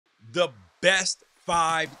the best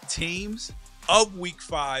 5 teams of week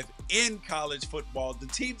 5 in college football, the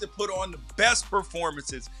teams that put on the best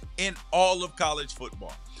performances in all of college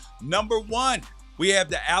football. Number 1, we have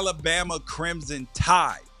the Alabama Crimson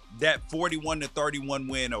Tide, that 41-31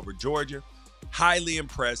 win over Georgia. Highly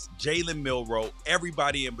impressed. Jalen Milroe,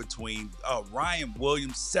 everybody in between. Ryan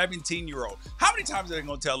Williams, 17-year-old. How many times are they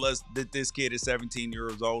going to tell us that this kid is 17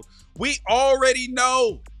 years old? We already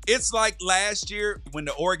know. It's like last year when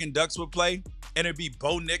the Oregon Ducks would play, and it'd be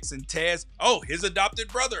Bo Nix and Taz. Oh, his adopted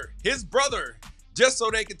brother, his brother. Just so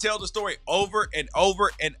they could tell the story over and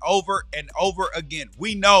over and over and over again.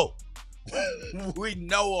 We know. We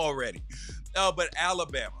know already. But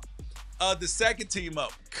Alabama. The second team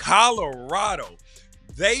up, Colorado.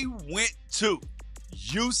 They went to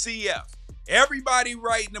UCF. Everybody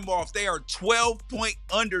writing them off. They are 12-point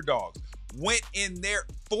underdogs. Went in there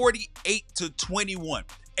 48-21.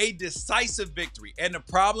 A decisive victory. And the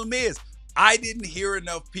problem is, I didn't hear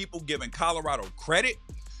enough people giving Colorado credit,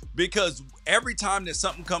 because every time that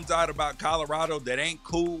something comes out about Colorado that ain't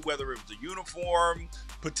cool, whether it was a uniform,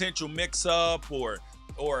 potential mix-up, or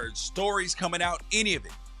stories coming out, any of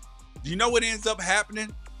it, do you know what ends up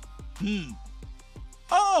happening?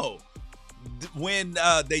 When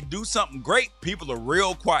they do something great, people are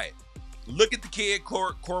real quiet. Look at the kid,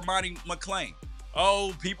 Cormani McClain.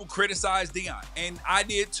 Oh, people criticize Deion, and I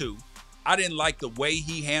did too. I didn't like the way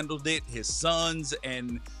he handled it, his sons,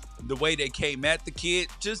 and the way they came at the kid.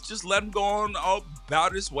 Just let him go on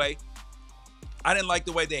about his way. I didn't like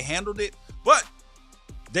the way they handled it, but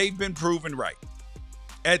they've been proven right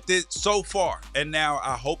at this so far. And now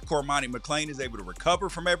I hope Cormani McClain is able to recover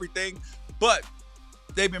from everything, but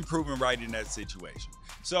they've been proven right in that situation.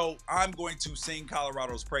 So I'm going to sing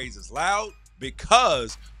Colorado's praises loud,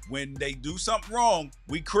 because when they do something wrong,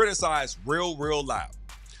 we criticize real loud.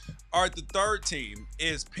 All right, the third team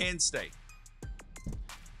is Penn State.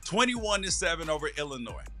 21-7 over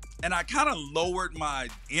Illinois. And I kind of lowered my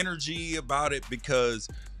energy about it because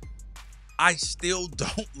I still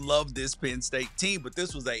don't love this Penn State team, but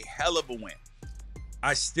this was a hell of a win.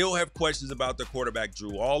 I still have questions about their quarterback,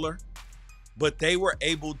 Drew Aller, but they were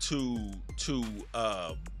able to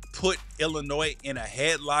put Illinois in a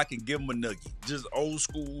headlock and give them a noogie. Just old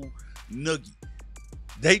school noogie.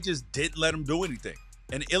 They just didn't let them do anything.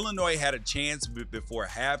 And Illinois had a chance before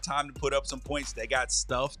halftime to put up some points. They got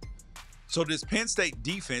stuffed. So this Penn State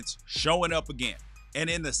defense showing up again. And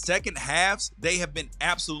in the second halves, they have been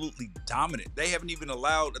absolutely dominant. They haven't even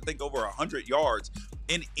allowed, I think, over 100 yards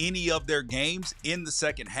in any of their games in the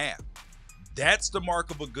second half. That's the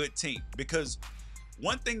mark of a good team. Because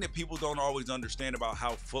one thing that people don't always understand about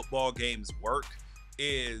how football games work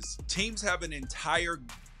is teams have an entire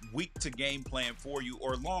week to game plan for you,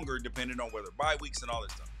 or longer, depending on whether bye weeks and all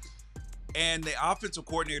this stuff. And the offensive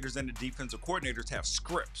coordinators and the defensive coordinators have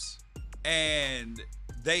scripts, and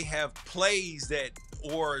they have plays that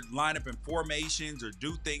or line up in formations or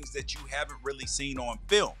do things that you haven't really seen on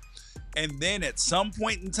film. And then at some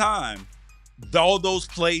point in time, all those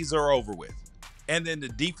plays are over with. And then the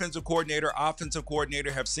defensive coordinator, offensive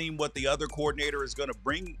coordinator have seen what the other coordinator is going to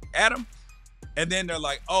bring at them. And then they're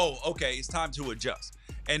like, oh, okay, it's time to adjust.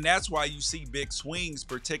 And that's why you see big swings,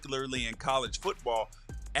 particularly in college football,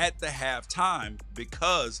 at the halftime,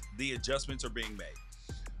 because the adjustments are being made.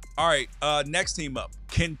 All right, next team up,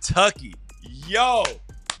 Kentucky. Yo,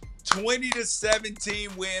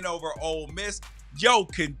 20-17 win over Ole Miss. Yo,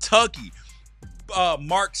 Kentucky.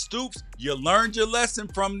 Mark Stoops, you learned your lesson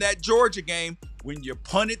from that Georgia game. When you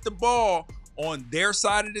punted the ball on their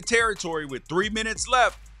side of the territory with 3 minutes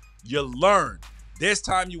left, you learned. This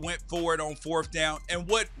time you went for it on fourth down. And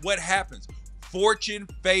what happens? Fortune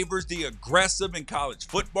favors the aggressive in college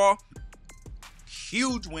football.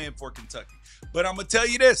 Huge win for Kentucky. But I'm going to tell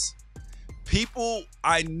you this.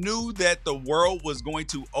 I knew that the world was going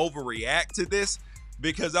to overreact to this,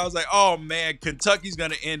 because I was like, oh man, Kentucky's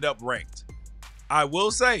going to end up ranked. I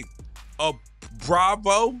will say a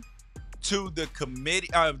bravo to the committee,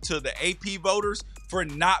 to the AP voters, for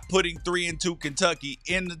not putting 3-2 Kentucky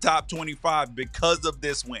in the top 25 because of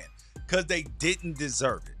this win, because they didn't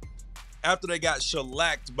deserve it after they got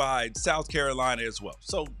shellacked by South Carolina as well.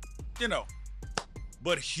 So,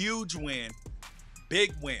 but huge win,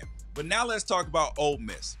 big win. But now let's talk about Ole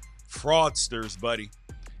Miss. Fraudsters, buddy.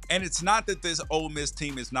 And it's not that this Ole Miss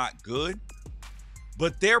team is not good,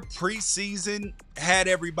 but their preseason had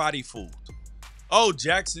everybody fooled. Oh,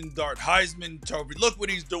 Jackson Dart, Heisman Trophy. Look what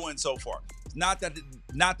he's doing so far. Not that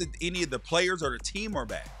any of the players or the team are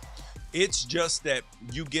bad. It's just that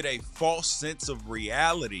you get a false sense of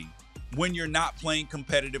reality when you're not playing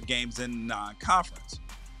competitive games in non-conference.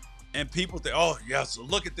 And people think, oh, yeah, so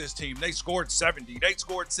look at this team. They scored 70. They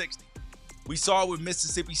scored 60. We saw it with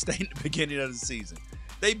Mississippi State in the beginning of the season.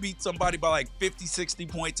 They beat somebody by like 50, 60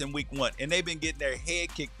 points in week 1, and they've been getting their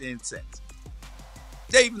head kicked in since.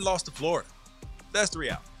 They even lost to Florida. That's the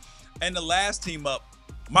reality. And the last team up,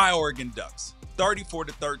 my Oregon Ducks.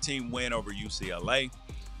 34-13 win over UCLA.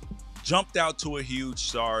 Jumped out to a huge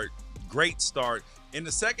start. Great start. In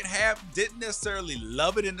the second half, didn't necessarily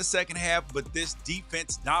love it in the second half, but this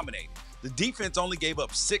defense dominated. The defense only gave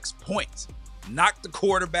up 6 points. Knocked the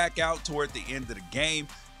quarterback out toward the end of the game.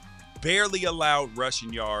 Barely allowed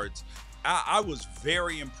rushing yards. I was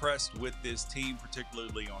very impressed with this team,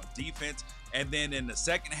 particularly on defense. And then in the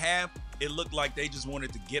second half, it looked like they just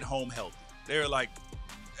wanted to get home healthy. They were like,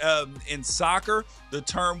 in soccer, the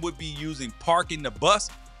term would be using parking the bus.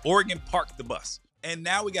 Oregon parked the bus. And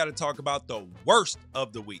now we got to talk about the worst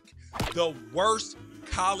of the week. The worst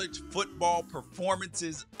college football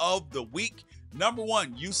performances of the week. Number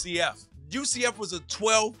 1, UCF. UCF was a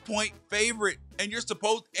 12-point favorite, and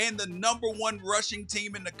and the number 1 rushing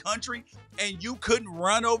team in the country, and you couldn't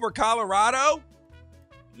run over Colorado?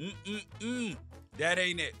 That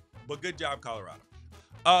ain't it. But good job, Colorado.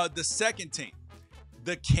 The second team,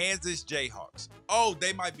 the Kansas Jayhawks. Oh,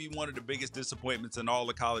 they might be one of the biggest disappointments in all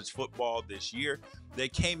of college football this year. They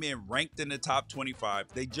came in ranked in the top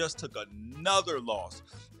 25. They just took another loss,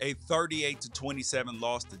 a 38-27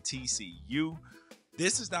 loss to TCU.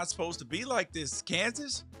 This is not supposed to be like this,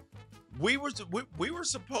 Kansas. We were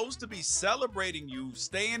supposed to be celebrating you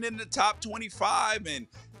staying in the top 25, and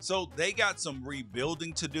so they got some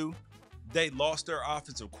rebuilding to do. They lost their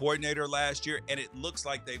offensive coordinator last year, and it looks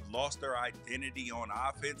like they've lost their identity on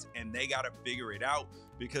offense, and they got to figure it out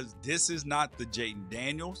because this is not the Jalen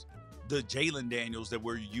Daniels that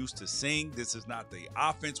we're used to seeing. This is not the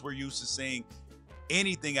offense we're used to seeing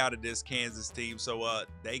anything out of this Kansas team, so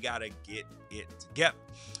they got to get it together.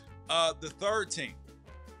 The third team,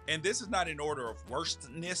 and this is not in order of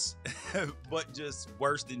worstness, but just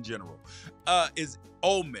worst in general, is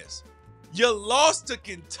Ole Miss. You lost to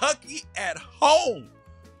Kentucky at home.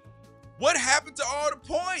 What happened to all the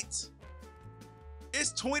points?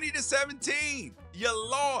 It's 20-17. You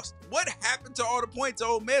lost. What happened to all the points,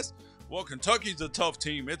 Ole Miss? Well, Kentucky's a tough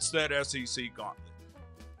team. It's that SEC gauntlet.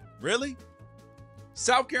 Really?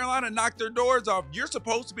 South Carolina knocked their doors off. You're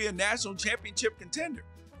supposed to be a national championship contender.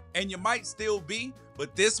 And you might still be,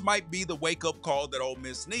 but this might be the wake-up call that Ole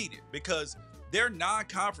Miss needed because their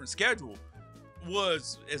non-conference schedule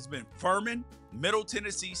has been Furman, Middle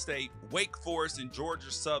Tennessee State, Wake Forest, and Georgia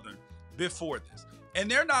Southern before this. And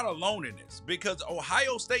they're not alone in this because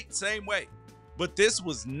Ohio State, same way. But this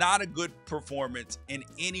was not a good performance in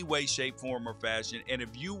any way, shape, form, or fashion. And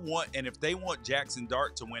if they want Jackson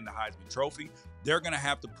Dart to win the Heisman Trophy, they're going to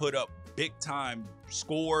have to put up big-time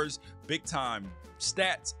scores, big-time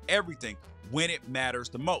stats, everything when it matters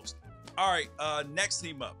the most. All right, next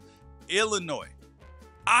team up, Illinois.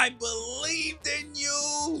 I believed in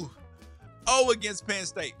you. Oh, against Penn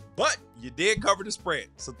State. But you did cover the spread,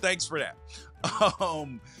 so thanks for that.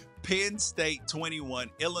 Penn State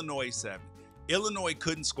 21, Illinois 7. Illinois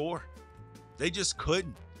couldn't score. They just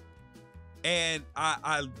couldn't. And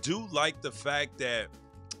I do like the fact that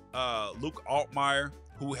Luke Altmaier,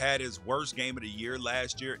 who had his worst game of the year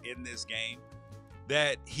last year in this game,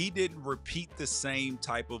 that he didn't repeat the same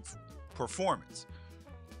type of performance.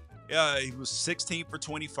 He was 16 for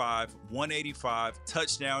 25, 185,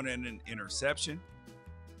 touchdown and an interception.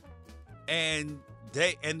 And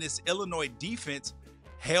this Illinois defense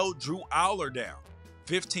held Drew Aller down.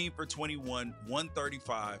 15 for 21,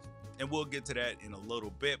 135. And we'll get to that in a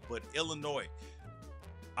little bit. But Illinois,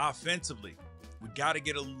 offensively, we got to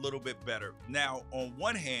get a little bit better. Now, on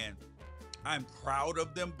one hand, I'm proud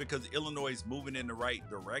of them because Illinois is moving in the right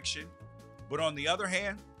direction. But on the other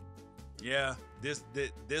hand, yeah, this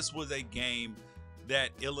was a game that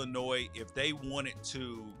Illinois, if they wanted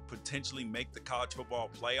to potentially make the college football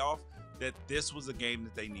playoff, that this was a game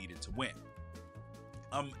that they needed to win.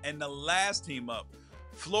 And the last team up,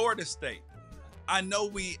 Florida State. I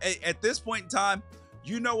know at this point in time,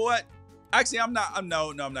 you know what? Actually, I'm not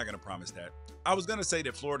going to promise that. I was going to say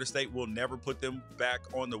that Florida State will never put them back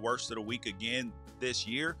on the worst of the week again this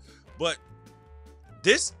year, but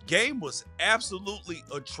this game was absolutely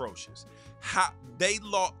atrocious. They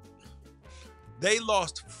lost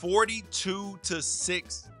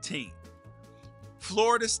 42-16.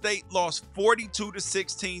 Florida State lost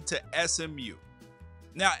 42-16 to SMU.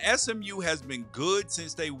 Now, SMU has been good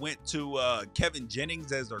since they went to Kevin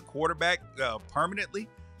Jennings as their quarterback permanently.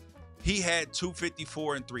 He had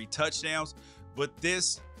 254 and 3 touchdowns, but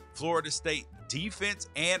this Florida State defense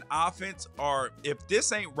and offense are, if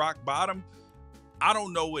this ain't rock bottom, I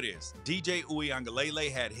don't know what is. DJ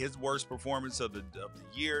Uiagalelei had his worst performance of the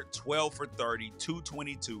year, 12 for 30,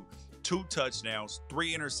 222, 2 touchdowns,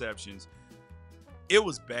 3 interceptions. It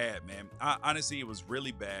was bad, man. Honestly, it was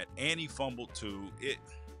really bad. And he fumbled too.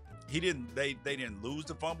 They didn't lose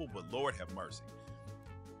the fumble, but Lord have mercy.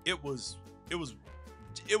 It was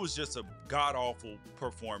just a god-awful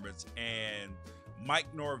performance. And Mike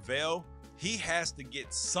Norvell, he has to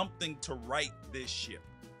get something to right this ship.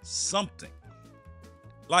 Something.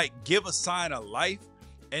 Like, give a sign of life.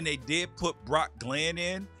 And they did put Brock Glenn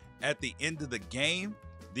in at the end of the game.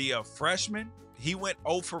 The freshman, he went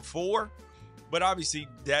 0 for 4. But obviously,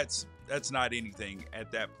 that's not anything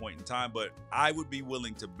at that point in time. But I would be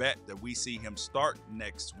willing to bet that we see him start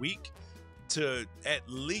next week to at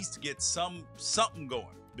least get something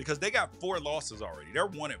going. Because they got 4 losses already. They're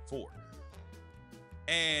 1 and 4.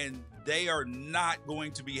 And they are not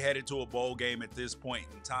going to be headed to a bowl game at this point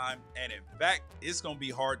in time. And in fact, it's going to be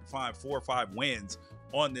hard to find 4 or 5 wins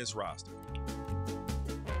on this roster.